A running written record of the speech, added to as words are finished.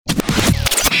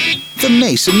The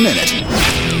Mason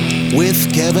Minute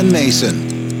with Kevin Mason.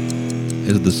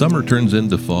 As the summer turns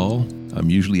into fall,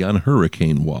 I'm usually on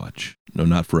hurricane watch. No,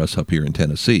 not for us up here in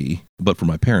Tennessee, but for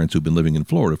my parents who've been living in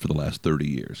Florida for the last 30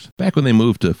 years. Back when they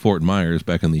moved to Fort Myers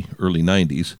back in the early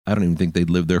 90s, I don't even think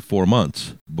they'd lived there 4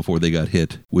 months before they got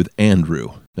hit with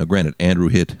Andrew. Now, granted, Andrew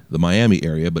hit the Miami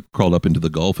area, but crawled up into the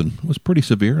Gulf and was pretty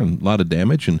severe and a lot of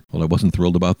damage, and, well, I wasn't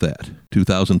thrilled about that.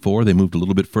 2004, they moved a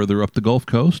little bit further up the Gulf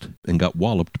Coast and got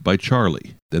walloped by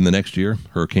Charlie. Then the next year,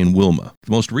 Hurricane Wilma.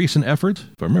 The most recent effort,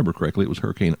 if I remember correctly, it was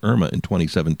Hurricane Irma in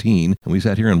 2017, and we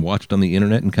sat here and watched on the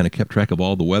internet and kind of kept track of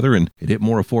all the weather, and it hit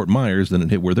more of Fort Myers than it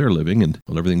hit where they're living, and,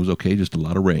 well, everything was okay, just a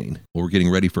lot of rain. Well, we're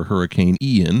getting ready for Hurricane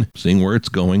Ian, seeing where it's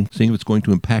going, seeing if it's going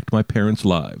to impact my parents'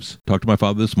 lives. Talked to my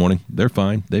father this morning. They're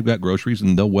fine. They've got groceries,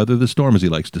 and they'll weather the storm, as he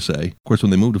likes to say. Of course, when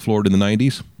they moved to Florida in the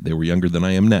 90s, they were younger than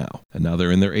I am now, and now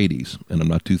they're in their 80s, and I'm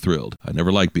not too thrilled. I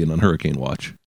never liked being on hurricane watch.